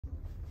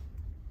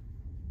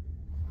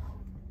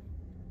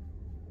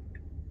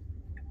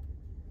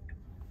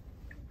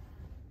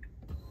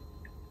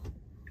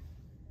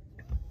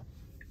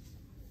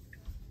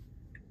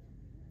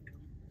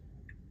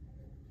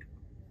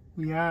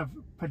We have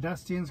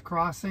pedestrians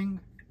crossing.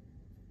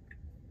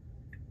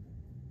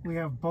 We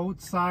have both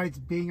sides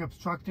being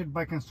obstructed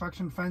by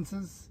construction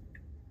fences.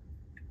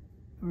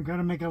 We're going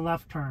to make a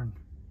left turn.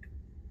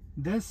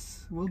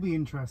 This will be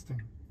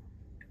interesting.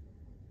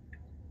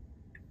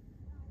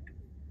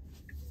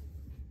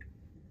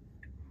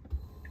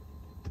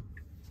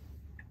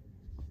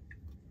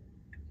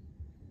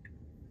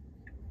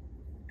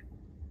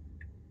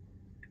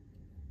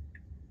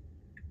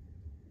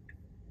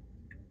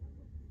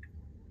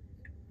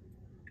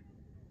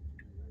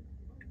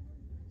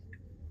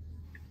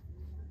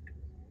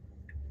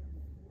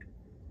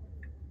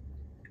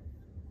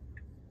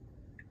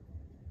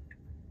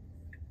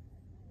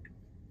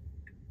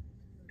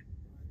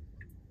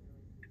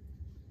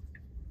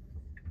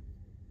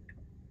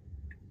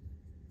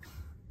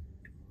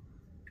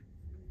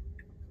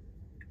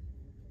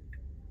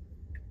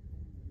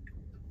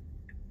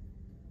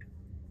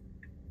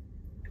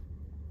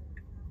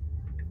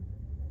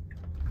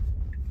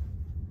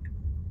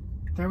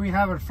 There we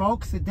have it,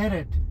 folks. It did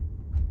it.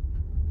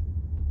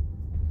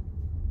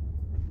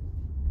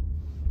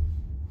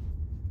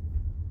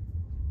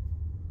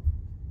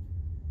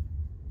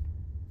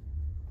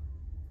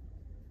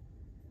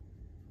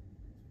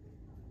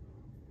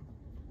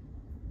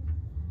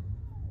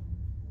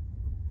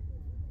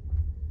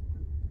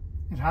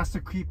 It has to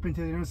creep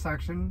into the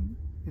intersection.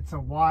 It's a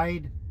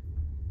wide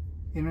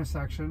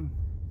intersection.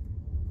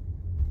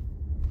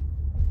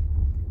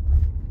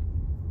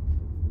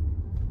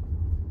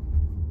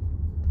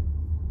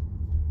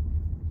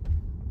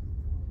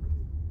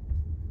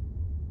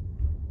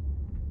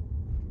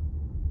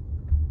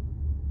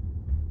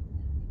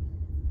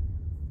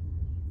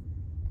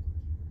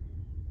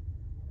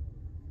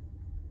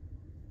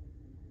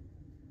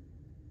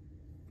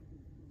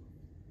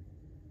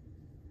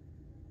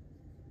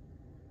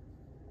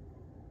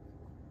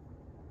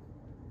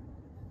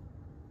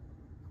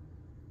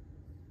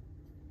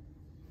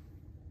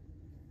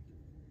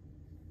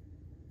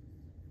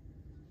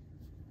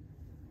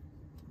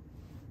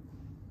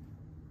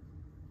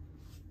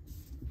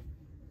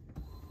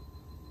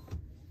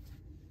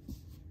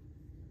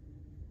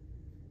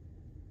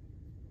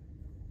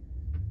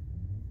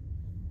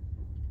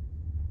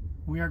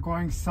 We are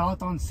going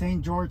south on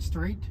St. George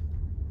Street.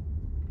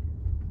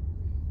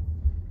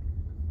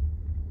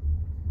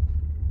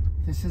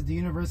 This is the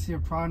University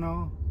of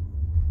Toronto.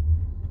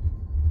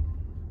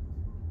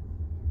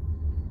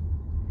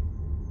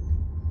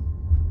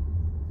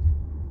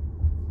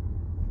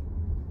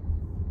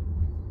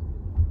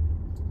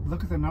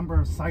 Look at the number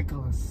of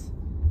cyclists.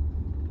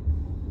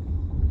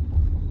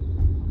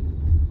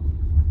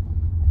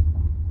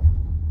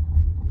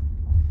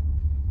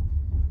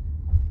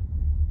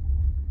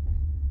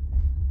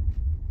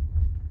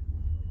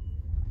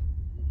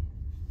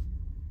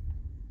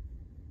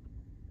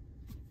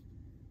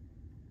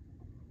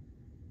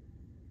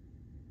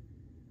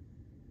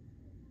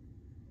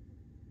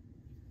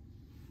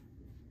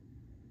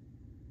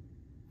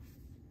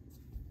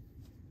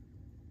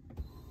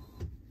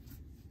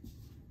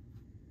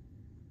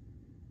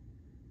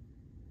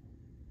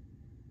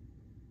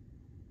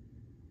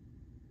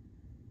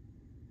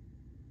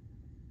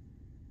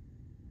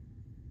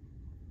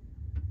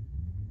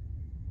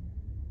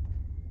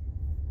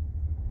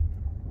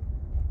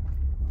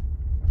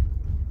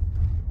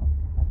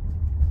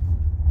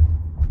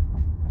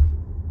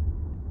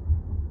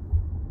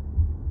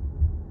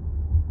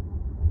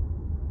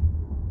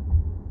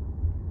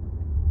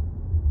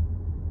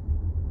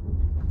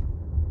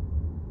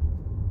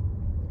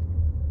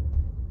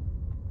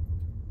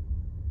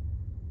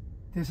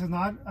 This is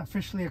not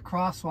officially a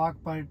crosswalk,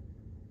 but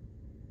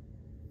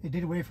it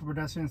did wait for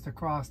pedestrians to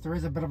cross. There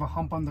is a bit of a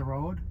hump on the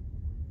road.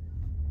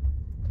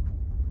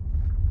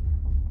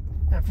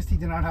 FSD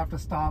did not have to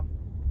stop,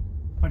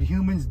 but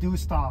humans do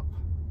stop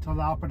to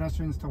allow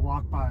pedestrians to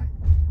walk by.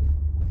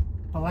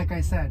 But like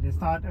I said, it's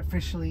not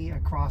officially a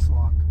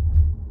crosswalk.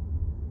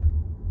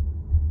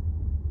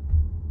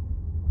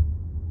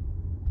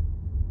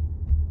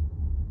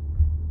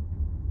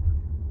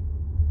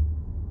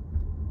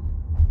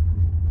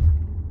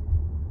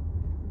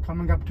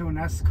 Coming up to an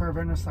S-curve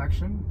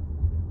intersection.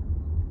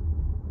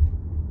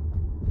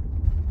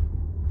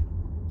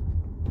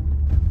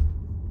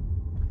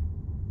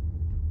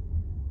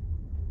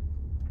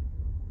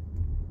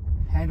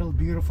 Handled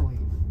beautifully.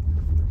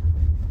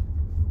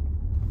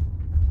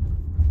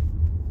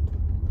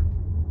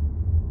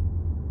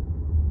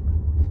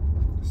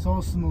 So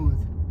smooth.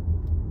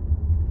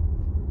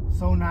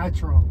 So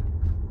natural.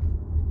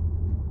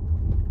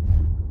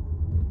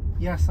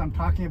 Yes, I'm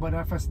talking about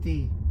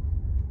FSD.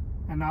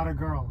 And not a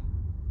girl.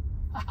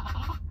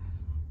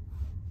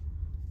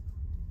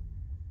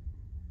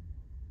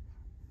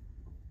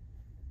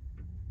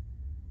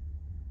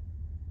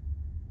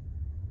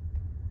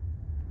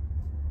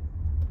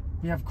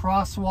 We have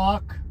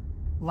crosswalk,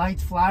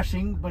 lights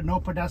flashing, but no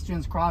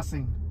pedestrians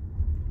crossing.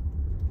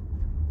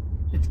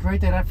 It's great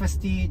that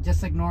FSD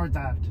just ignored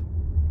that.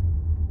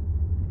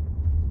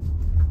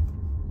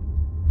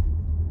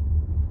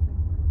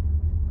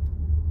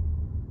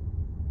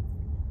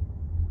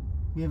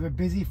 We have a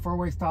busy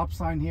four-way stop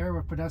sign here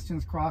with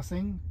pedestrians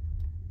crossing.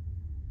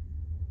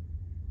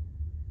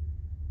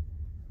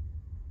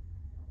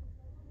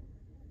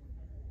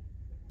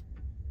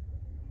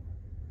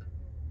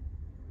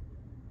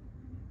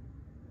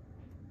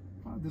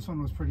 This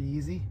one was pretty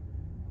easy.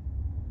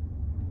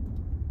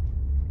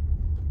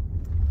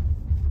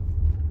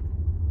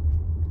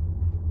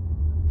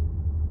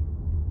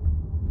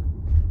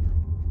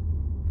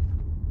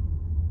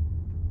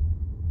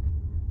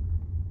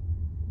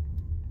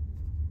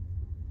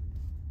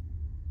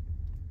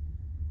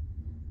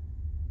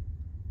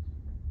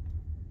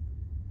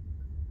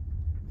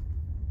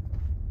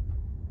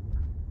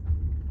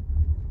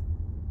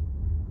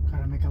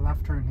 Gotta make a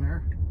left turn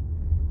here.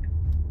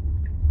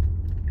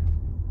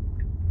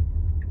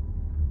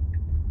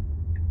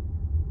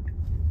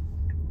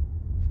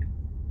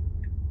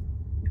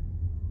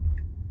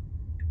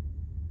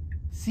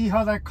 See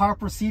how that car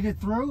proceeded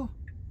through?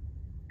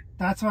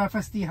 That's what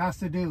FSD has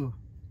to do.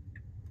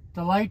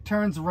 The light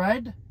turns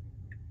red,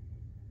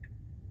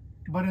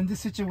 but in this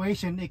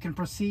situation, it can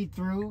proceed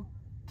through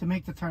to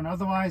make the turn.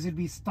 Otherwise, it'd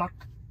be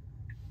stuck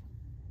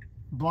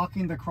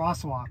blocking the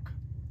crosswalk.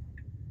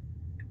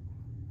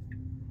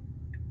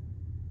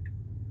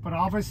 But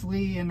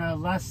obviously, in a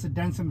less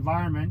dense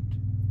environment,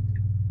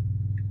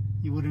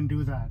 you wouldn't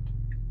do that.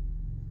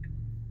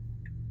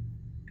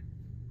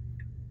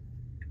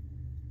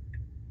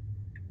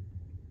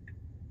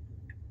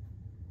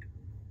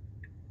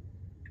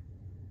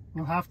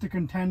 We'll have to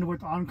contend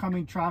with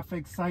oncoming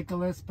traffic,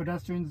 cyclists,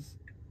 pedestrians,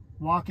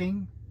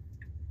 walking.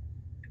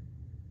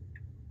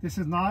 This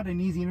is not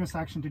an easy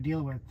intersection to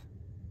deal with.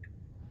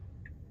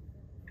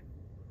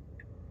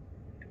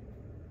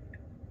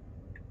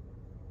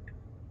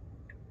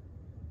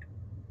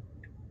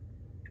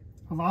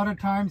 A lot of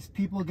times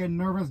people get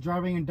nervous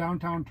driving in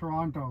downtown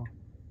Toronto.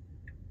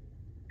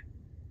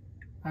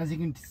 As you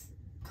can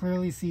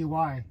clearly see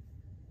why.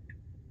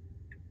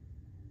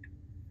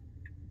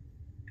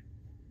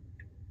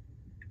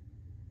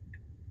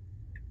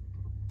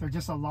 There are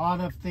just a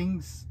lot of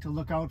things to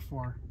look out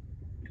for.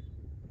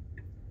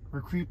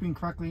 We're creeping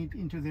correctly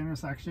into the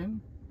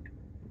intersection.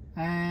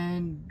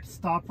 And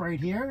stop right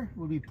here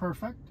would be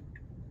perfect.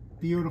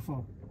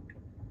 Beautiful.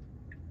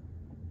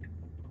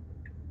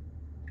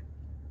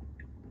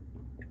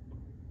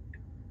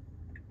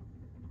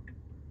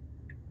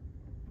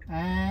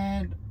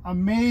 And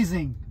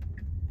amazing.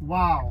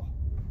 Wow.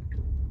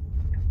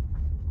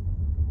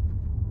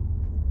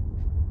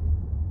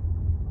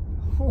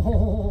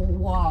 Oh,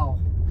 wow.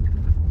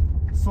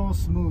 So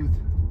smooth.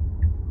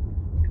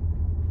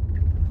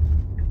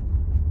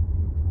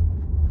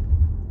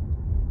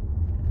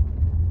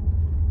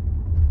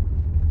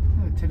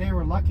 Today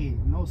we're lucky.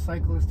 No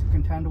cyclists to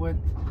contend with.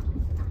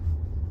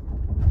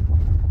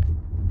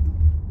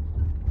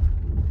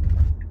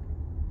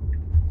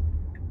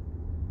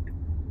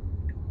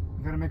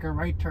 We gotta make a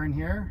right turn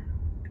here.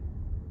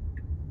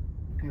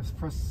 Let's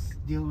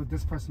first deal with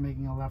this person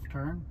making a left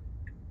turn.